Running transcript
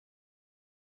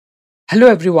Hello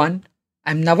everyone,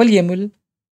 I'm Naval Yemul.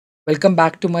 Welcome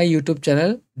back to my YouTube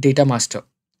channel Data Master.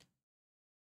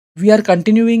 We are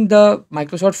continuing the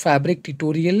Microsoft Fabric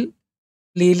tutorial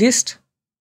playlist.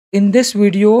 In this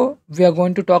video, we are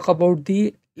going to talk about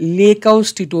the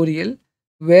Lakehouse tutorial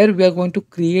where we are going to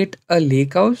create a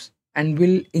lakehouse and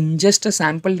we'll ingest a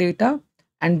sample data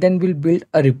and then we'll build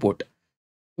a report.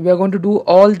 We are going to do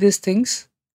all these things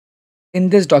in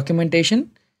this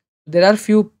documentation. There are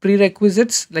few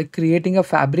prerequisites like creating a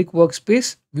Fabric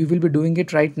workspace. We will be doing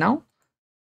it right now.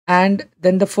 And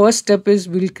then the first step is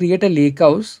we'll create a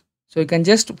lakehouse. So you can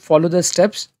just follow the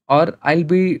steps or I'll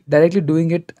be directly doing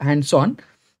it hands on.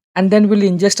 And then we'll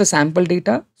ingest a sample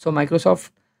data. So Microsoft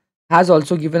has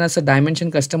also given us a dimension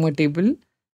customer table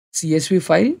CSV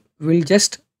file. We'll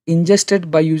just ingest it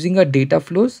by using a data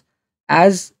flows,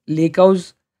 as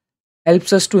Lakehouse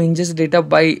helps us to ingest data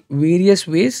by various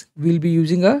ways. We'll be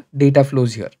using a data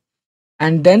flows here.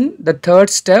 And then the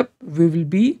third step, we will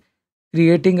be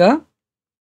creating a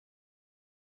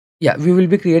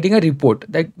report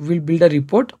that will build a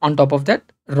report on top of that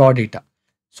raw data.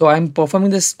 So I'm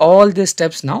performing this all these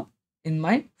steps now in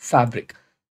my Fabric.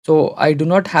 So I do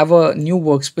not have a new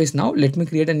workspace now. Let me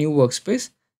create a new workspace,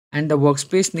 and the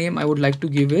workspace name I would like to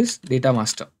give is Data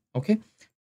Master. Okay.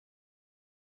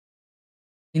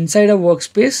 Inside a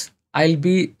workspace, I'll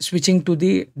be switching to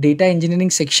the data engineering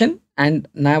section, and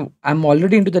now I'm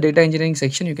already into the data engineering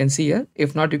section. You can see here.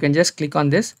 If not, you can just click on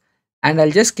this and I'll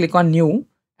just click on new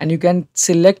and you can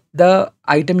select the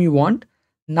item you want.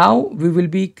 Now we will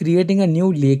be creating a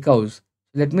new lakehouse.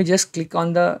 Let me just click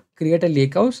on the create a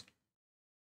lakehouse.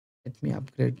 Let me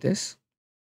upgrade this.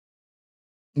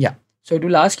 Yeah. So it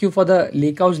will ask you for the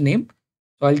lakehouse name.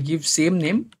 So I'll give same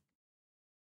name,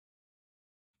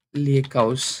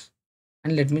 lakehouse,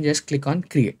 and let me just click on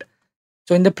create.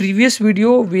 So in the previous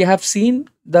video, we have seen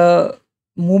the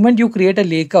moment you create a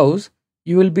lakehouse,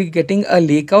 you will be getting a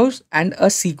lakehouse and a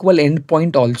SQL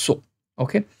endpoint also.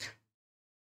 Okay.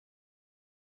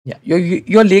 Yeah,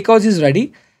 your lakehouse is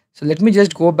ready. So let me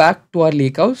just go back to our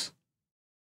lakehouse.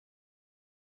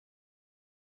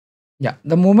 Yeah,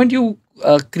 the moment you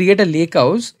create a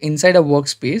lakehouse inside a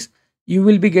workspace, you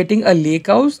will be getting a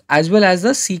lakehouse as well as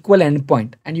a SQL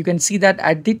endpoint. And you can see that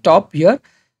at the top here.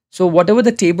 So whatever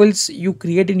the tables you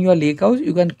create in your lakehouse,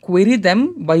 you can query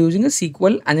them by using a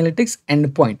SQL analytics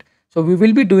endpoint. So we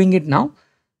will be doing it now.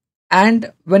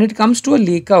 And when it comes to a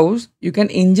lakehouse, you can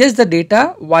ingest the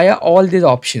data via all these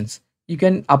options. You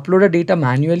can upload a data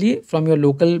manually from your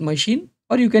local machine,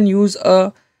 or you can use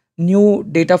a new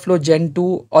Dataflow Gen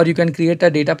 2, or you can create a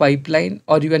data pipeline,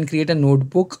 or you can create a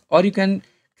notebook, or you can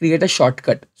create a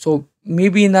shortcut. So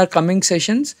maybe in our coming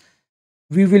sessions,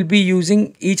 we will be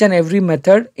using each and every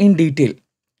method in detail.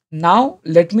 Now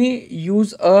let me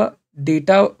use a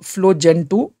Dataflow Gen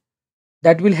 2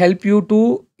 that will help you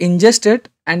to ingest it,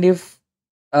 and if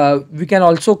we can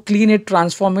also clean it,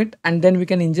 transform it, and then we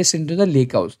can ingest into the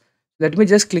lakehouse. Let me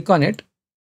just click on it.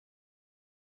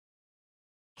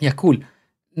 Yeah, cool.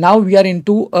 Now we are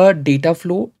into a data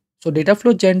flow. So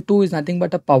Dataflow Gen 2 is nothing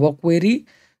but a Power Query.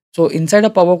 So inside a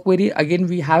Power Query, again,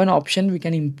 we have an option. We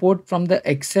can import from the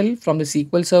Excel, from the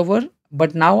SQL server.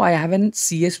 But now I have an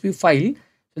CSV file.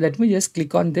 So let me just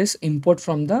click on this import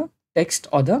from the text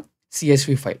or the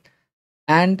CSV file.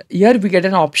 And here we get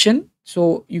an option.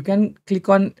 So you can click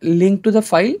on link to the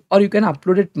file, or you can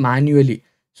upload it manually.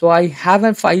 So I have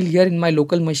a file here in my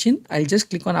local machine. I'll just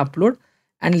click on upload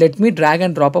and let me drag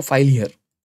and drop a file here.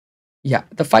 Yeah,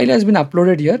 the file has been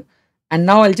uploaded here. And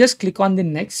now I'll just click on the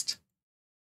next.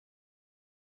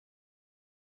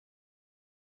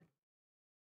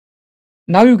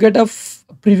 Now you get a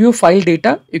preview file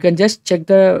data. You can just check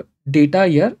the data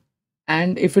here.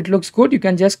 And if it looks good, you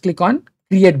can just click on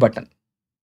create button.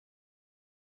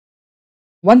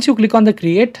 Once you click on the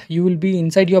create, you will be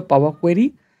inside your Power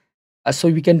Query. So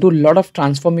we can do a lot of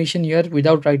transformation here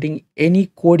without writing any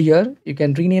code here. You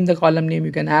can rename the column name.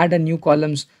 You can add a new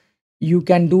columns. You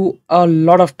can do a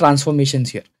lot of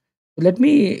transformations here. Let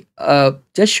me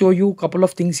just show you a couple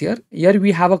of things here. Here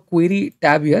we have a query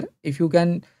tab here. If you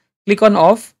can click on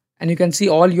off, and you can see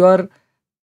all your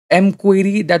M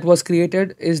query that was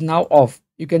created is now off.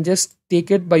 You can just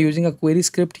take it by using a query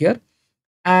script here.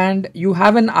 And you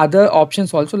have an other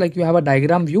options also, like you have a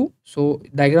diagram view. So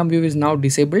diagram view is now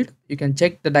disabled. You can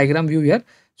check the diagram view here.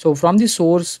 So from the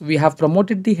source, we have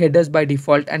promoted the headers by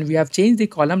default, and we have changed the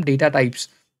column data types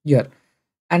here.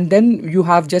 And then you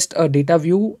have just a data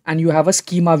view, and you have a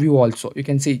schema view also. You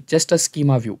can see just a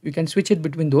schema view. You can switch it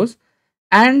between those.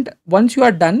 And once you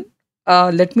are done,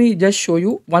 let me just show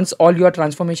you. Once all your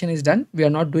transformation is done, we are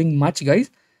not doing much,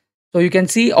 guys. So you can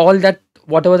see all that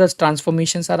whatever the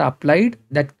transformations are applied,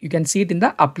 that you can see it in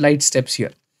the applied steps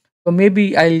here. So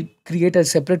maybe I'll create a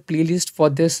separate playlist for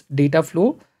this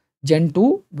Dataflow Gen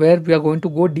 2 where we are going to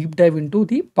go deep dive into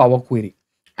the Power Query.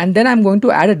 And then I'm going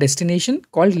to add a destination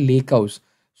called Lakehouse.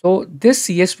 So this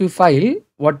CSV file,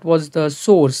 what was the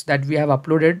source that we have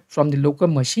uploaded from the local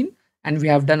machine, and we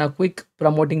have done a quick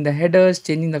promoting the headers,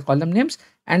 changing the column names,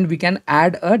 and we can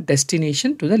add a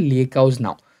destination to the Lakehouse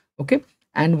now. Okay.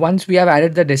 And once we have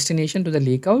added the destination to the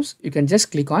Lakehouse, you can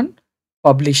just click on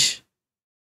publish.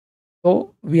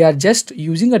 So we are just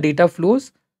using a data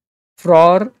flows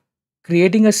for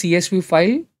creating a CSV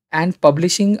file and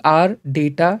publishing our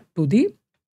data to the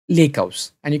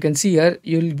Lakehouse. And you can see here,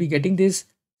 you'll be getting this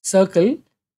circle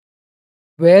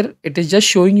where it is just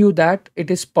showing you that it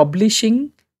is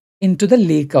publishing into the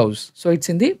Lakehouse. So it's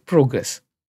in the progress.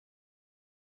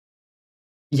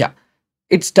 Yeah,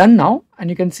 it's done now. And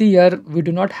you can see here, we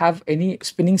do not have any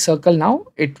spinning circle now.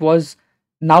 It was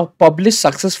now published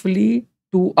successfully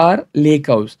to our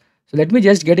Lakehouse. So let me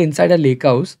just get inside a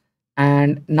Lakehouse.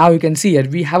 And now you can see here,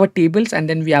 we have a tables and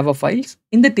then we have a files.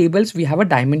 In the tables, we have a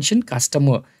dimension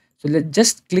customer. So let's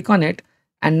just click on it.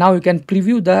 And now you can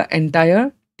preview the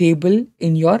entire table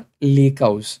in your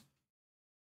Lakehouse.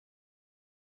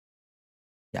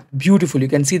 Yeah, beautiful. You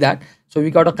can see that. So we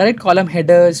got a correct column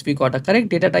headers, we got a correct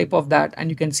data type of that, and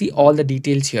you can see all the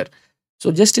details here.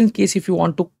 So just in case if you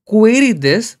want to query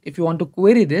this,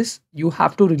 you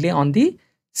have to rely on the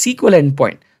SQL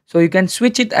endpoint. So you can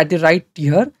switch it at the right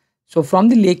here. So from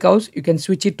the Lakehouse, you can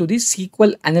switch it to the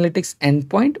SQL Analytics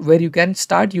endpoint where you can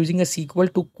start using a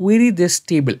SQL to query this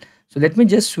table. So let me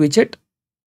just switch it.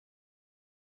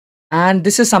 And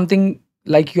this is something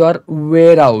like your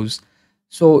warehouse.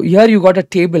 So here you got a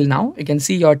table now. You can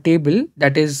see your table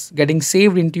that is getting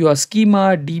saved into your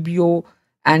schema, DBO,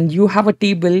 and you have a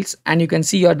tables and you can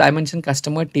see your dimension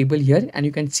customer table here and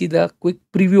you can see the quick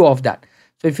preview of that.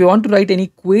 So if you want to write any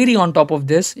query on top of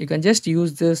this, you can just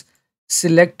use this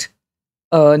select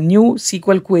a new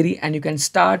SQL query and you can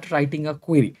start writing a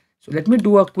query. So let me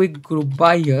do a quick group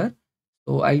by here.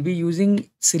 So I'll be using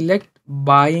select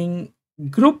buying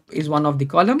group is one of the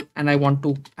column and I want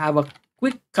to have a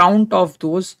quick count of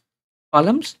those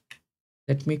columns.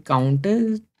 Let me count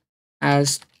it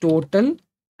as total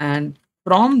and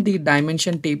from the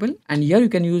dimension table, and here you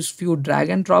can use few drag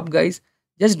and drop guys.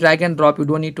 Just drag and drop, you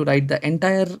don't need to write the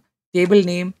entire table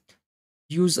name.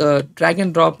 Use a drag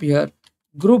and drop here,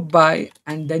 group by,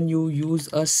 and then you use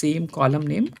a same column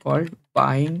name called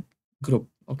buying group.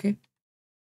 Okay,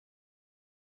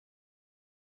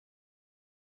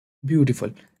 beautiful.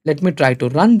 Let me try to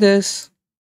run this.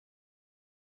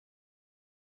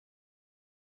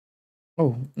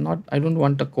 Oh, not, I don't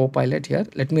want a copilot here.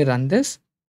 Let me run this.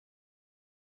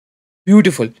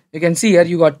 Beautiful. You can see here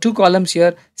you got two columns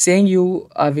here saying you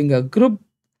having a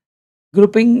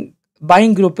grouping,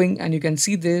 buying grouping, and you can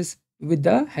see this with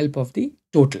the help of the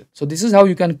total. So this is how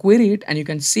you can query it and you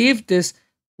can save this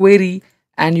query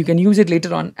and you can use it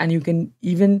later on and you can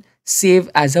even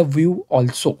save as a view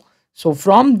also. So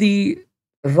from the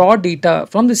raw data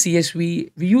from the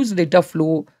CSV, we use data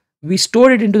flow, we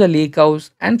store it into the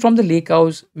Lakehouse, and from the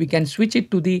Lakehouse, we can switch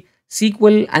it to the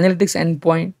SQL Analytics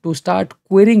endpoint to start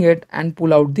querying it and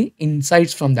pull out the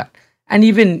insights from that. And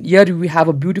even here we have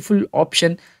a beautiful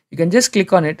option. You can just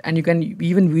click on it and you can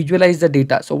even visualize the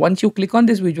data. So once you click on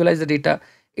this visualize the data,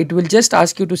 it will just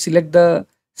ask you to select the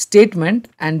statement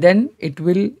and then it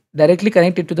will directly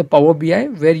connect it to the Power BI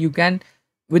where you can,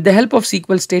 with the help of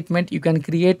SQL statement, you can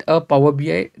create a Power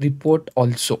BI report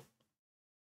also.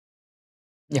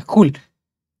 Yeah, cool.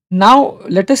 Now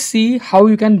let us see how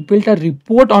you can build a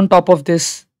report on top of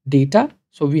this data.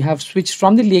 So we have switched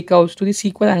from the Lakehouse to the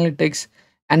SQL Analytics.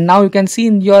 And now you can see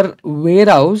in your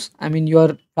warehouse, I mean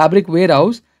your Fabric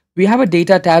warehouse, we have a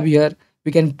data tab here.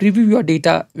 We can preview your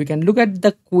data. We can look at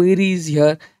the queries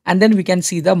here and then we can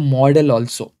see the model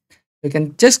also. You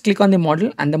can just click on the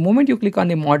model and the moment you click on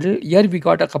the model, here we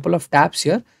got a couple of tabs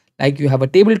here. Like you have a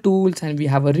table tools and we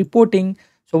have a reporting.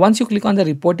 So once you click on the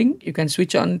reporting, you can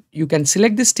switch on, you can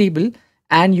select this table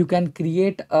and you can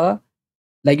create a,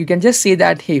 like you can just say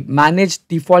that, hey, manage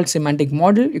default semantic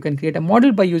model. You can create a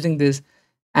model by using this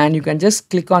and you can just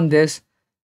click on this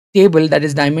table that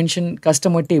is dimension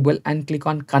customer table and click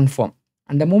on confirm.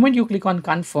 And the moment you click on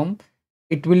confirm,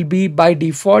 it will be by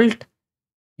default,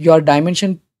 your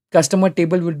dimension customer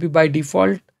table will be by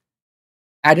default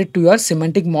added to your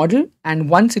semantic model, and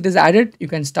once it is added you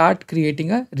can start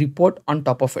creating a report on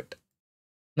top of it.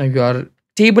 Now your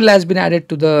table has been added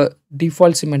to the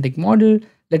default semantic model.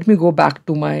 Let me go back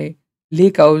to my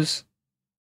Lakehouse.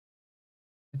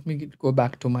 Let me go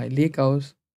back to my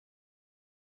Lakehouse.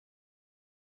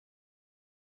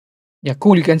 Yeah,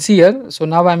 cool. You can see here. So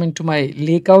now I'm into my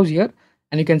Lakehouse here,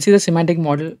 and you can see the semantic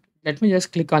model. Let me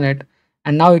just click on it.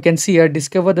 And now you can see here,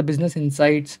 discover the business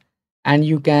insights, and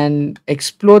you can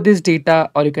explore this data,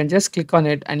 or you can just click on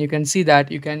it and you can see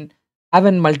that you can have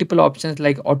in multiple options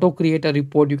like auto create a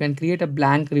report, you can create a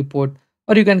blank report,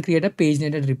 or you can create a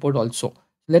paginated report also.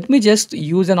 Let me just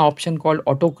use an option called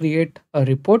auto create a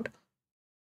report,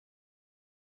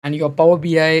 and your Power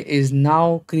BI is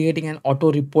now creating an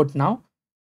auto report now.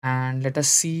 And let us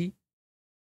see.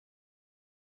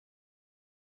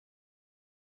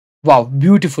 Wow,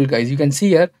 beautiful guys. You can see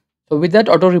here. So with that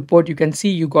auto report, you can see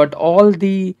you got all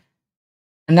the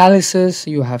analysis.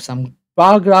 You have some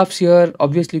bar graphs here.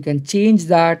 Obviously, you can change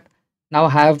that. Now I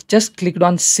have just clicked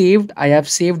on saved. I have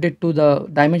saved it to the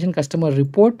dimension customer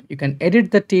report. You can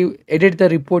edit the edit the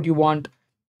report you want.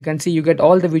 You can see you get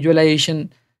all the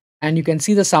visualization, and you can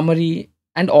see the summary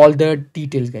and all the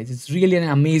details, guys. It's really an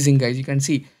amazing, guys. You can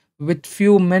see with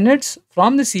few minutes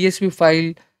from the CSV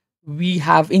file, we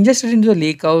have ingested into the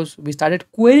lakehouse, we started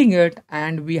querying it,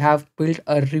 and we have built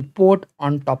a report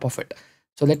on top of it.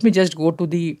 So let me just go to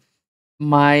the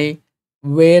my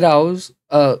warehouse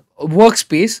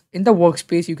workspace. In the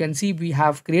workspace, you can see we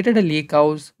have created a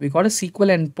lakehouse, we got a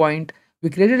SQL endpoint, we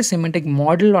created a semantic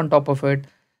model on top of it,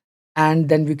 and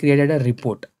then we created a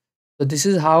report. So this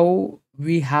is how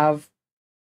we have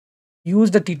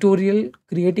used the tutorial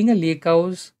creating a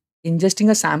lakehouse, ingesting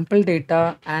a sample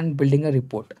data, and building a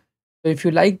report. So if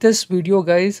you like this video,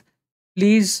 guys,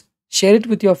 please share it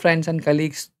with your friends and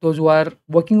colleagues, those who are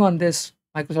working on this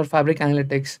Microsoft Fabric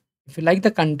Analytics. If you like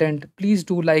the content, please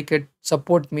do like it,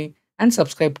 support me, and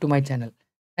subscribe to my channel.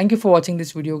 Thank you for watching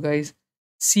this video, guys.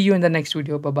 See you in the next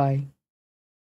video. Bye bye.